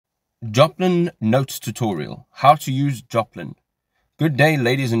Joplin Notes Tutorial, how to use Joplin. Good day,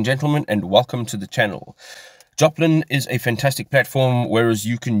 ladies and gentlemen, and welcome to the channel. Joplin is a fantastic platform whereas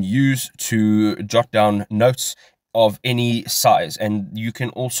you can use to jot down notes of any size, and you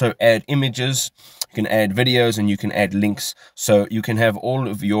can also add images, you can add videos, and you can add links, so you can have all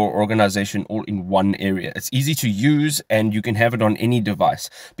of your organization all in one area. It's easy to use and you can have it on any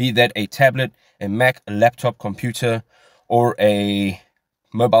device, be that a tablet, a Mac, a laptop computer, or a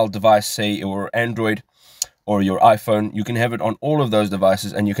mobile device, say, or Android or your iPhone. You can have it on all of those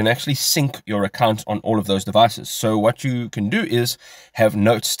devices, and you can actually sync your account on all of those devices. So what you can do is have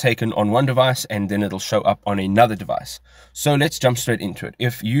notes taken on one device and then it'll show up on another device. So let's jump straight into it.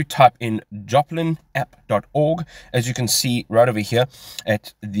 If you type in joplinapp.org, as you can see right over here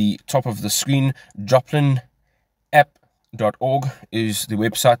at the top of the screen, joplinapp.org is the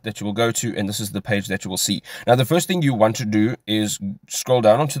website that you will go to, and this is the page that you will see. Now, the first thing you want to do is scroll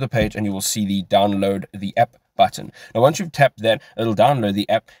down onto the page and you will see the download the app button. Now, once you've tapped that, it'll download the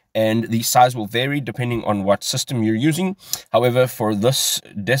app, and the size will vary depending on what system you're using. However, for this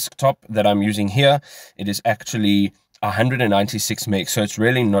desktop that I'm using here, it is actually 196 meg, so it's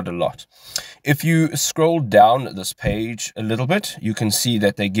really not a lot. If you scroll down this page a little bit, you can see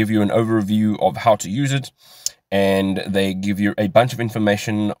that they give you an overview of how to use it, and they give you a bunch of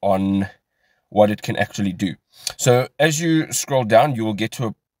information on what it can actually do. So as you scroll down, you will get to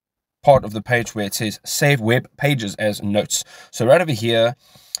a part of the page where it says save web pages as notes. So right over here,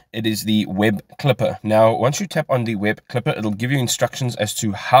 it is the web clipper. Now, once you tap on the web clipper, it'll give you instructions as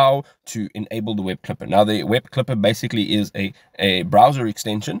to how to enable the web clipper. Now, the web clipper basically is a browser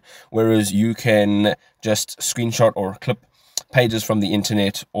extension, whereas you can just screenshot or clip pages from the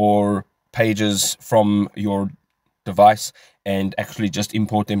internet or pages from your device and actually just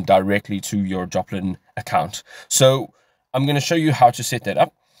import them directly to your Joplin account. So I'm going to show you how to set that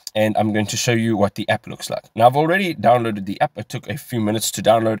up, and I'm going to show you what the app looks like. Now, I've already downloaded the app. It took a few minutes to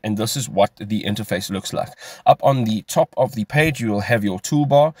download, and this is what the interface looks like. Up on the top of the page, you will have your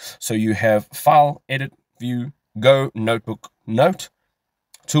toolbar. So you have File, Edit, View, Go, Notebook, Note,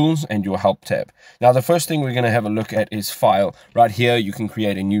 Tools, and your Help tab. Now, the first thing we're going to have a look at is File. Right here, you can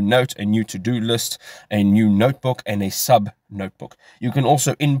create a new note, a new to-do list, a new notebook, and a sub-notebook. You can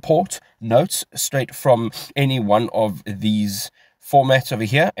also import notes straight from any one of these formats over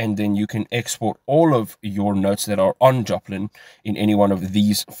here, and then you can export all of your notes that are on Joplin in any one of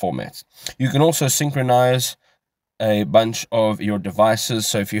these formats. You can also synchronize a bunch of your devices.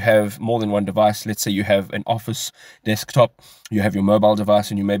 So if you have more than one device, let's say you have an office desktop, you have your mobile device,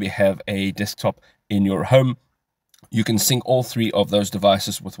 and you maybe have a desktop in your home, you can sync all three of those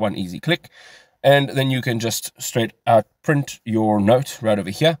devices with one easy click. And then you can just straight out print your note right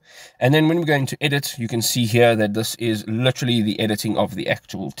over here. And then when we're going to edit, you can see here that this is literally the editing of the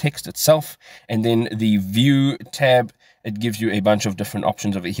actual text itself. And then the view tab, it gives you a bunch of different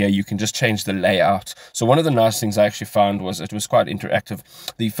options over here. You can just change the layout. So one of the nice things I actually found was it was quite interactive.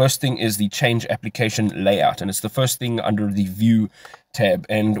 The first thing is the change application layout, and it's the first thing under the view tab.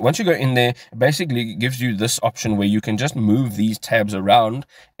 And once you go in there, it basically gives you this option where you can just move these tabs around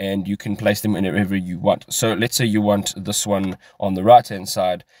and you can place them wherever you want. So let's say you want this one on the right hand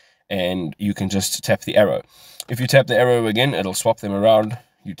side, and you can just tap the arrow. If you tap the arrow again, it'll swap them around.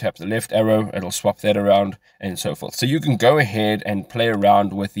 You tap the left arrow, it'll swap that around, and so forth. So you can go ahead and play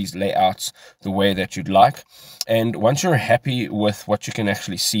around with these layouts the way that you'd like. And once you're happy with what you can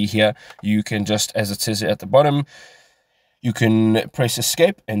actually see here, you can just, as it says at the bottom, you can press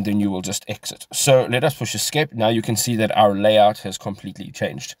escape and then you will just exit. So let us push escape. Now you can see that our layout has completely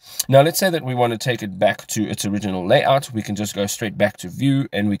changed. Now let's say that we want to take it back to its original layout. We can just go straight back to view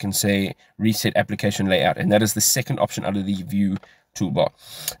and we can say reset application layout. And that is the second option under the view toolbar.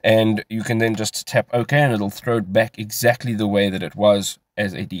 And you can then just tap OK and it'll throw it back exactly the way that it was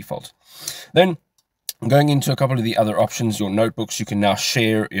as a default. Then going into a couple of the other options, your notebooks, you can now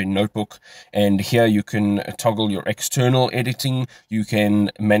share your notebook, and here you can toggle your external editing, you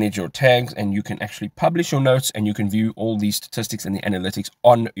can manage your tags, and you can actually publish your notes, and you can view all the statistics and the analytics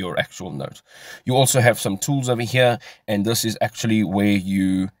on your actual note. You also have some tools over here, and this is actually where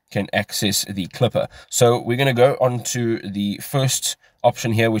you can access the clipper. So we're going to go on to the first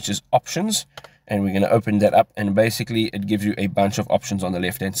option here, which is options. And we're going to open that up, and basically it gives you a bunch of options on the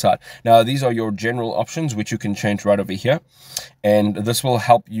left hand side. Now these are your general options, which you can change right over here, and this will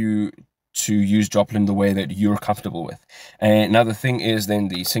help you to use Joplin the way that you're comfortable with. And another thing is then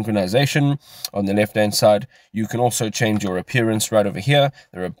the synchronization on the left hand side. You can also change your appearance right over here.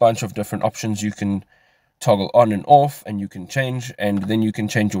 There are a bunch of different options you can toggle on and off, and you can change, and then you can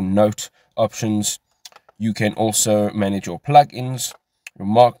change your note options. You can also manage your plugins your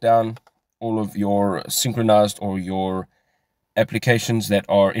markdown, all of your synchronized or your applications that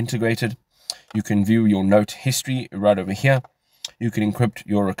are integrated. You can view your note history right over here. You can encrypt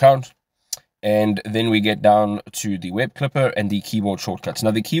your account. And then we get down to the web clipper and the keyboard shortcuts. Now,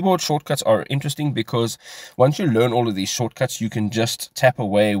 the keyboard shortcuts are interesting because once you learn all of these shortcuts, you can just tap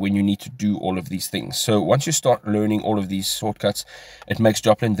away when you need to do all of these things. So once you start learning all of these shortcuts, it makes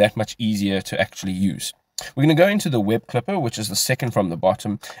Joplin that much easier to actually use. We're going to go into the web clipper, which is the second from the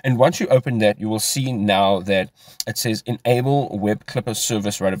bottom. And once you open that, you will see now that it says enable web clipper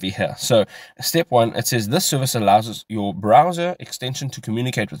service right over here. So step one, it says this service allows your browser extension to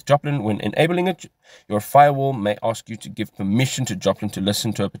communicate with Joplin. When enabling it, your firewall may ask you to give permission to Joplin to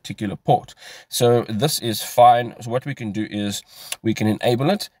listen to a particular port. So this is fine. So what we can do is we can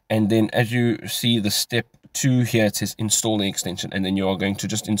enable it. And then as you see the step 2 here, it says install the extension, and then you are going to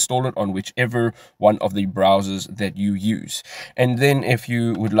just install it on whichever one of the browsers that you use. And then if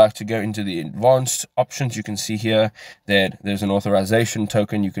you would like to go into the advanced options, you can see here that there's an authorization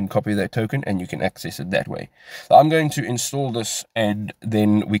token. You can copy that token and you can access it that way. So I'm going to install this and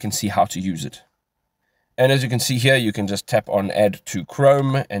then we can see how to use it. And as you can see here, you can just tap on add to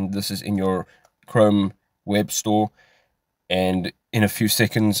Chrome, and this is in your Chrome web store, and in a few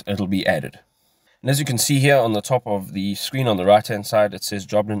seconds it'll be added. And as you can see here on the top of the screen on the right hand side, it says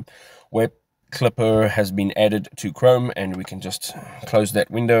Joplin web clipper has been added to Chrome, and we can just close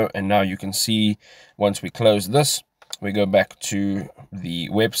that window. And now you can see once we close this, we go back to the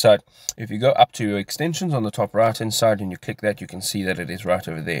website. If you go up to your extensions on the top right hand side and you click that, you can see that it is right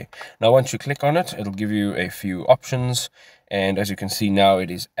over there. Now once you click on it, it'll give you a few options, and as you can see now it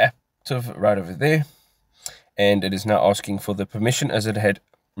is active right over there, and it is now asking for the permission as it had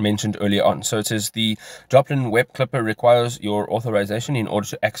mentioned earlier on. So it says the Joplin web clipper requires your authorization in order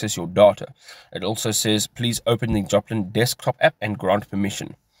to access your data. It also says please open the Joplin desktop app and grant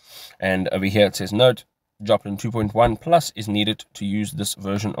permission. And over here it says note, Joplin 2.1 plus is needed to use this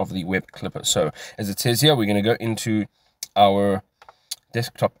version of the web clipper. So as it says here, we're going to go into our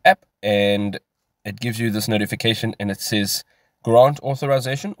desktop app and it gives you this notification and it says grant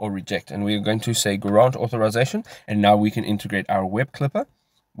authorization or reject, and we're going to say grant authorization, and now we can integrate our web clipper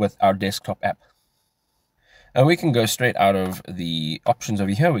with our desktop app. And we can go straight out of the options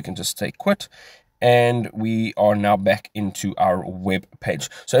over here. We can just say quit, and we are now back into our web page.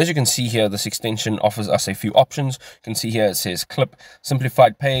 So as you can see here, this extension offers us a few options. You can see here it says clip,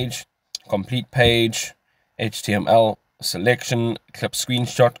 simplified page, complete page, HTML, selection, clip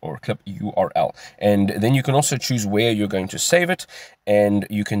screenshot, or clip URL. And then you can also choose where you're going to save it, and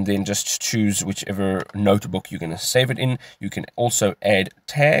you can then just choose whichever notebook you're going to save it in. You can also add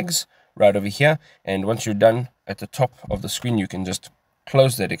tags right over here, and once you're done at the top of the screen, you can just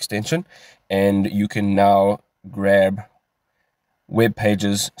close that extension, and you can now grab web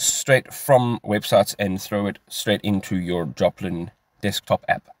pages straight from websites and throw it straight into your Joplin desktop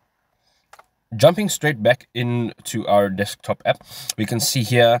app. Jumping straight back into our desktop app, we can see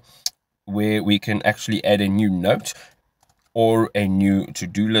here where we can actually add a new note or a new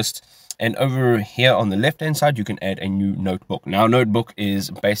to-do list. And over here on the left-hand side, you can add a new notebook. Now, notebook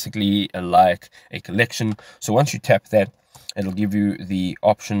is basically like a collection. So once you tap that, it'll give you the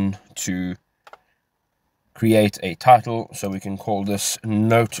option to create a title. So we can call this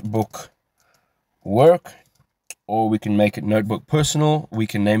Notebook Work, or we can make it Notebook Personal. We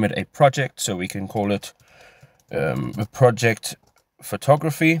can name it a project, so we can call it a Project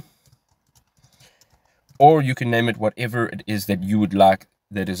Photography, or you can name it whatever it is that you would like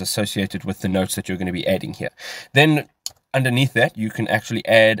that is associated with the notes that you're going to be adding here. Then underneath that, you can actually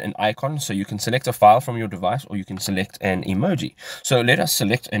add an icon, so you can select a file from your device, or you can select an emoji. So let us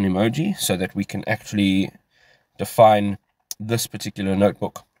select an emoji so that we can actually define this particular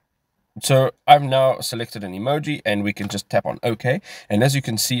notebook. So I've now selected an emoji, and we can just tap on OK. And as you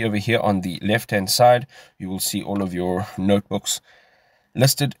can see over here on the left hand side, you will see all of your notebooks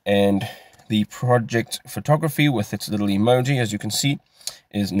listed, and the project photography with its little emoji, as you can see,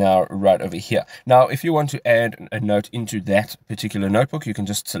 is now right over here. Now if you want to add a note into that particular notebook, you can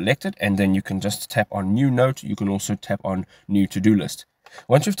just select it, and then you can just tap on new note. You can also tap on new to-do list.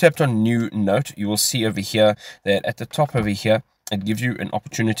 Once you've tapped on new note, you will see over here that at the top over here it gives you an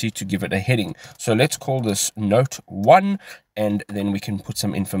opportunity to give it a heading. So let's call this note 1, and then we can put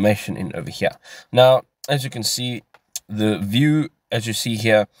some information in over here. Now, as you can see, the view, as you see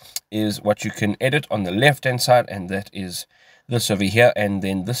here, is what you can edit on the left hand side, and that is this over here, and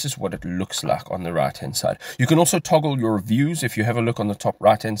then this is what it looks like on the right hand side. You can also toggle your views. If you have a look on the top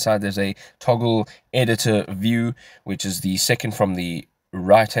right hand side, there's a toggle editor view, which is the second from the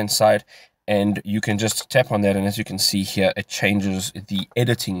right hand side, and you can just tap on that, and as you can see here, it changes the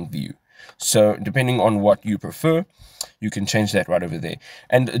editing view. So depending on what you prefer, you can change that right over there.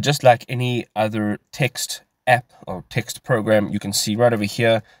 And just like any other text app or text program, you can see right over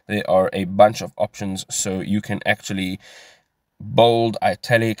here there are a bunch of options. So you can actually bold,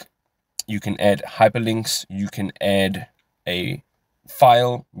 italic, you can add hyperlinks, you can add a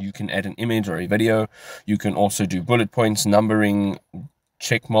file, you can add an image or a video, you can also do bullet points, numbering,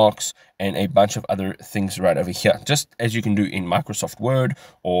 check marks, and a bunch of other things right over here, just as you can do in Microsoft Word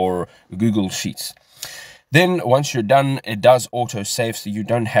or Google Sheets. Then once you're done, it does auto save, so you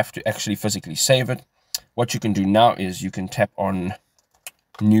don't have to actually physically save it. What you can do now is you can tap on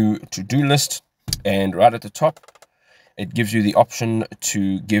new to-do list, and right at the top it gives you the option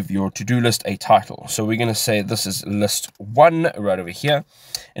to give your to-do list a title. So we're going to say this is list 1 right over here,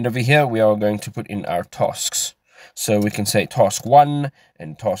 and over here we are going to put in our tasks. So we can say task 1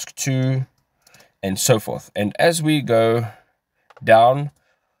 and task 2 and so forth. And as we go down,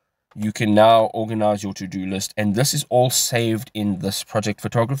 you can now organize your to-do list, and this is all saved in this project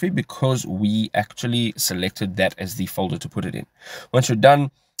photography because we actually selected that as the folder to put it in. Once you're done,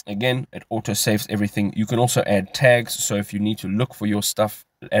 again, it auto saves everything. You can also add tags, so if you need to look for your stuff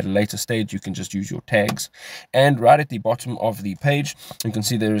at a later stage, you can just use your tags. And right at the bottom of the page, you can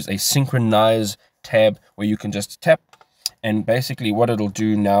see there is a synchronize tab where you can just tap, and basically what it'll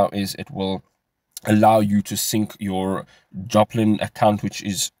do now is it will allow you to sync your Joplin account, which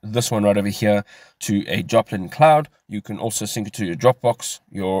is this one right over here, to a Joplin cloud. You can also sync it to your Dropbox,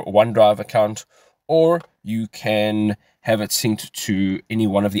 your OneDrive account, or you can have it synced to any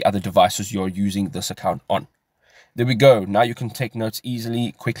one of the other devices you're using this account on. There we go. Now you can take notes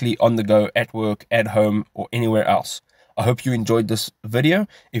easily, quickly, on the go, at work, at home, or anywhere else. I hope you enjoyed this video.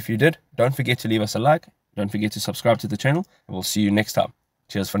 If you did, don't forget to leave us a like. Don't forget to subscribe to the channel, and we'll see you next time.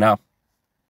 Cheers for now.